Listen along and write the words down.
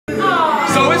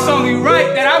So it's only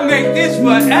right that I make this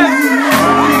forever.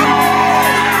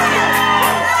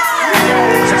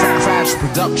 Crash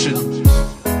Production.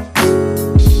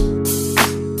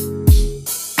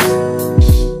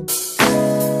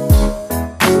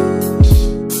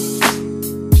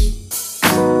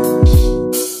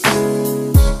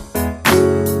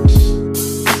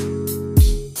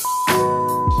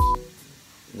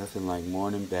 Nothing like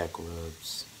morning back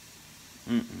rubs.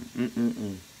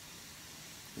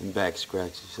 And back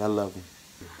scratches. I love them.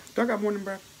 Do I got morning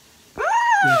back?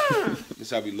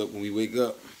 This how we look when we wake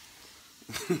up.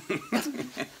 We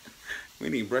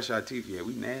didn't even brush our teeth yet.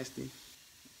 We nasty.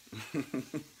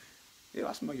 Yeah,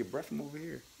 I smell your breath from over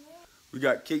here. We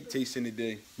got cake tasting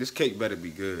today. This cake better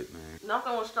be good, man.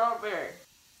 Nothing with strawberry.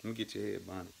 Let me get your head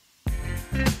bonnet.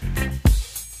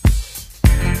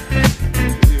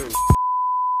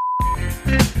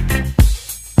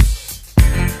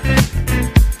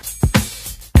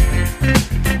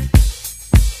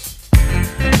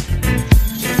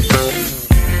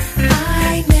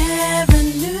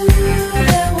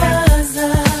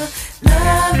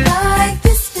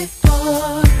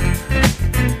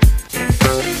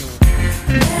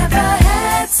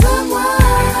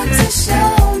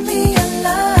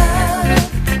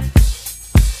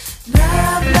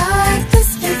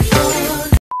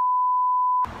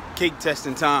 Cake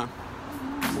testing time.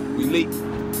 We late,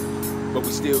 but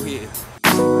we still here.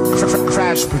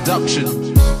 Crash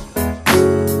Production.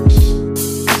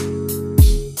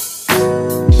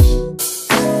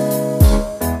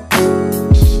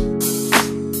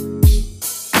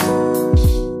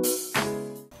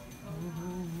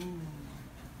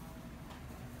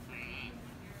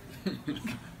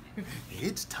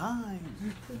 It's time.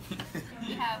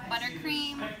 We have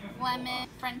buttercream, lemon,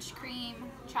 French cream,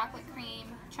 chocolate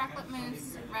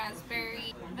mousse,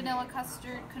 raspberry, vanilla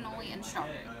custard, cannoli, and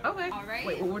strawberry. Okay. All right.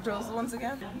 Wait, what were those ones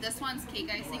again? This one's cake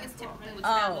icing. Is typically what's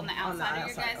found on the outside of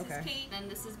your guys' cake. Then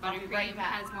this is buttercream.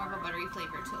 Has more of a buttery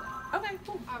flavor to it. Okay,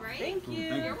 cool. All right. Thank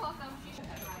you. You're welcome.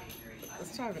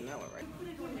 Let's try vanilla, right?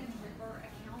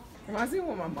 Reminds me of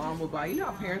what my mom would buy. You know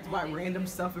how parents buy random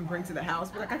stuff and bring to the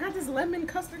house? But like, I got this lemon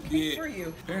custard cake for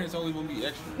you. Parents always want to be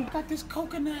extra. You got this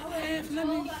coconut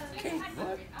lemon cake.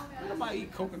 What? Nobody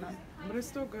eat coconut. But it's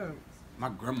still good. My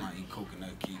grandma eat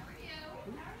coconut cake.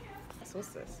 So what's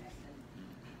this?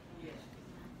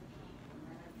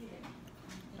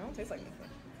 I don't taste like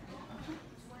nothing.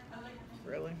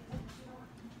 Really?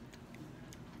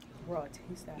 Bro,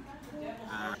 taste that.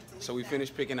 So we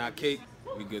finished picking our cake.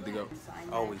 We good to go.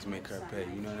 Always make her pay,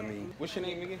 you know what I mean? What's your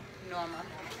name again? Norma.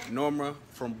 Norma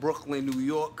from Brooklyn, New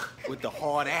York, with the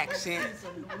hard accent.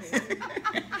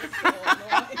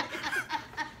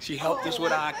 She helped us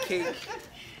with our cake.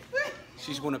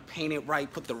 She's gonna paint it right,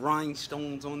 put the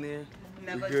rhinestones on there.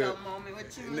 Never tell mommy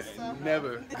what you was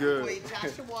Never. Good. Wait,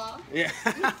 Joshua. Yeah.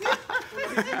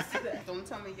 Don't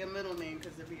tell me your middle name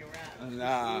because it'll be a wrap.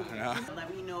 Nah.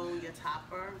 Let me know your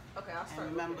topper. Okay, I'll start.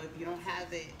 And remember, if you don't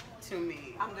have it to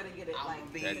me, I'm gonna get it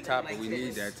like That topper, we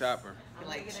need that topper.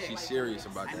 Like She's serious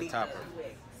about that topper.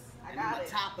 I got a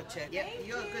topper check. Yep,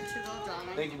 you're good to go,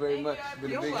 darling. Thank you very much. It's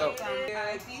been a big help.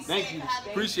 Thank you. Happy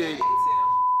Appreciate it.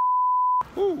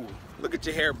 Ooh, look at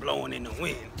your hair blowing in the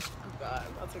wind. God,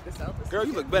 I'll take this out. Girl,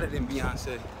 you look better than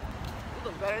Beyonce. You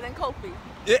look better than Kofi.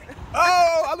 Yeah.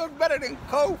 Oh, I look better than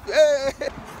Kofi.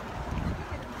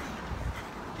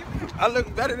 I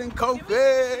look better than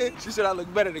Kofi. She said I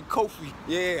look better than Kofi.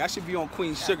 Yeah, I should be on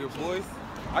Queen Sugar, boy.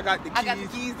 I got the keys. I got the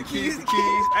keys, the keys. I got the keys.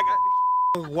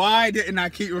 Why didn't I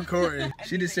keep recording?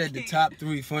 She just said the top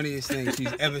 3 funniest things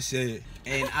she's ever said.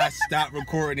 And I stopped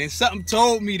recording. And something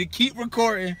told me to keep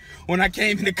recording when I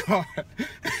came in the car.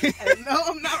 No,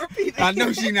 I'm not repeating. I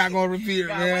know she's not going to repeat it,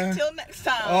 man. Wait till next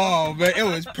time. Oh, but it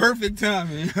was perfect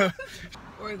timing. Where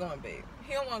we going, babe?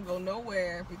 He don't want to go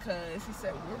nowhere because he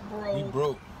said we're broke. We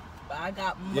broke. But I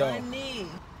got Yo, money.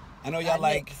 I know y'all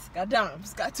like... Nicks, got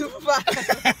dimes, got 2 for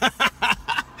 $5.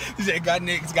 He said got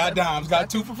nicks, got dimes, got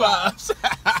 2 for $5.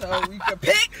 So we can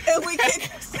pick and we can...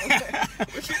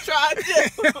 What you trying to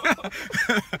do?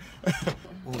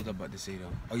 What was I about to say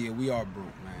though? Oh yeah, we are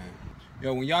broke, man.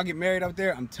 Yo, when y'all get married out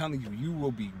there, I'm telling you, you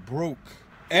will be broke.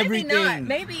 Everything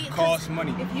costs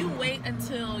money. If you wait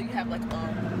until you have like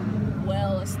a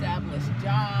well-established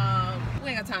job, we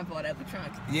ain't got time for all that. We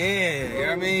trying to... Yeah, you know what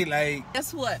I mean? Like,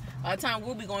 guess what? By the time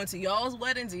we'll be going to y'all's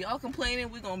weddings and y'all complaining,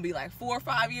 we're gonna be like 4 or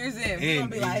 5 years in. We're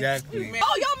gonna be like, exactly.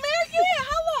 Oh, y'all married? Yeah,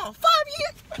 how long? 5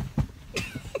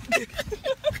 years?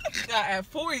 Gotta add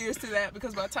 4 years to that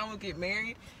because by the time we get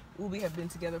married, we'll have been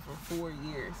together for 4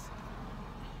 years.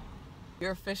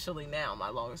 You're officially now my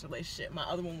longest relationship. My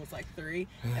other one was like 3,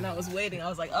 and I was waiting. I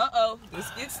was like, uh-oh, this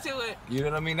gets to it. You know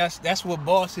what I mean? That's what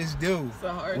bosses do.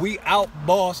 So We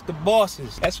out-boss the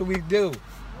bosses. That's what we do.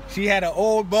 She had an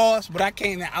old boss, but I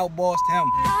came and out-bossed him.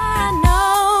 I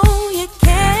know you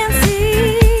can't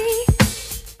see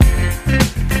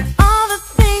all the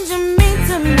things you mean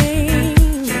to me.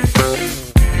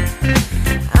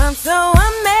 I'm so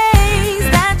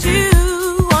amazed that you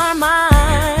are mine.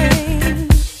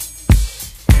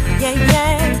 Yeah,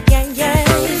 yeah, yeah, yeah.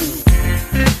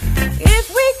 If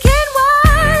we can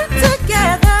work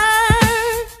together,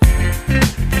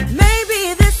 maybe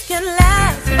this can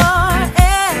last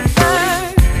forever.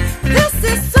 This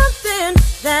is something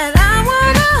that I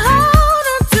wanna hold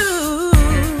on to.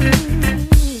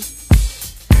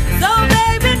 So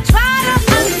baby, try to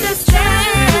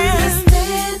understand.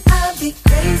 I'll be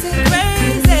crazy,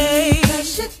 crazy. That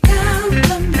should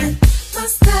compliment my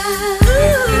style.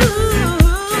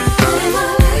 And I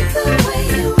like the way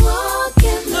you walk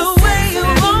and the way you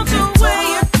walk, the way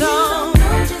you talk.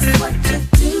 Know just what you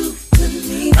do to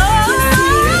me. You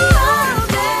see all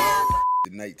that.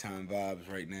 The nighttime vibes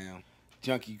right now.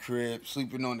 Junkie crib,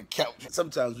 sleeping on the couch.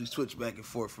 Sometimes we switch back and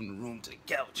forth from the room to the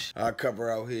couch. Our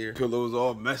cover out here, pillows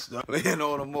all messed up. Laying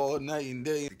on them all night and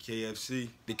day. The KFC.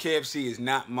 The KFC is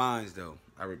not mine though.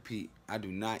 I repeat, I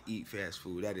do not eat fast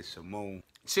food. That is Simone.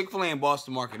 Chick-fil-A and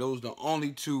Boston Market, those are the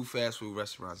only 2 fast food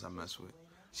restaurants I mess with.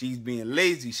 She's being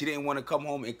lazy. She didn't want to come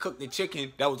home and cook the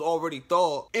chicken that was already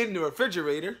thawed in the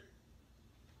refrigerator.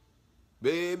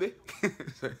 Baby.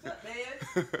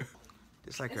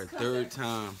 It's like her 3rd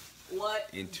time. What?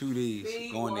 In 2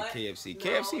 days, going to KFC. No,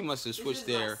 KFC must have switched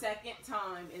their... This is my 2nd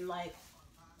time in like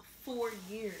 4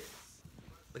 years.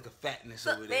 Look at fatness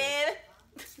over there.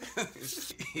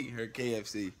 Eat her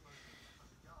KFC.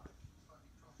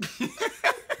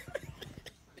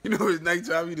 You know, it's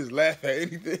nighttime, you just laugh at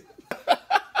anything.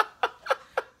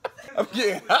 I'm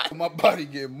getting hot. My body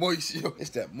getting moist, yo.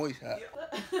 It's that moist hot.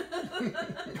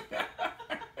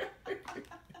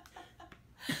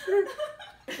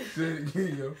 Say it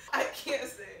again, yo. I can't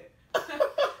say it. I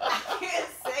can't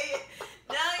say it.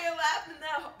 Now you're laughing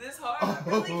now this hard. I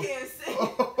really can't say it.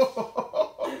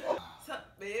 What's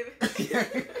up, baby? You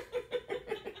sick.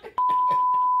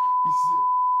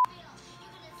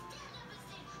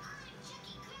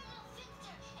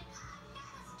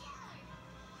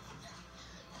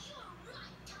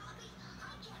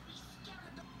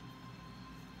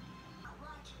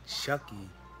 Chucky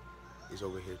is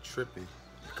over here tripping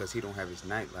because he don't have his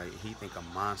nightlight. He think a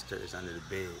monster is under the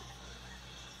bed.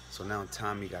 So now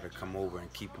Tommy got to come over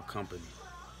and keep him company.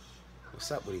 What's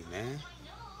up with him, man?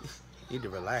 You need to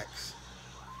relax.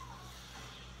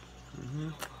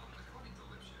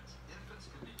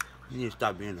 You need to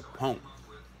stop being a punk.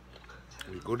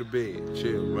 You go to bed,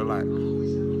 chill, relax.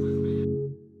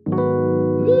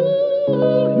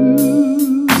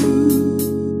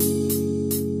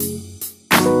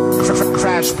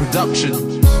 Crash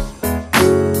Production.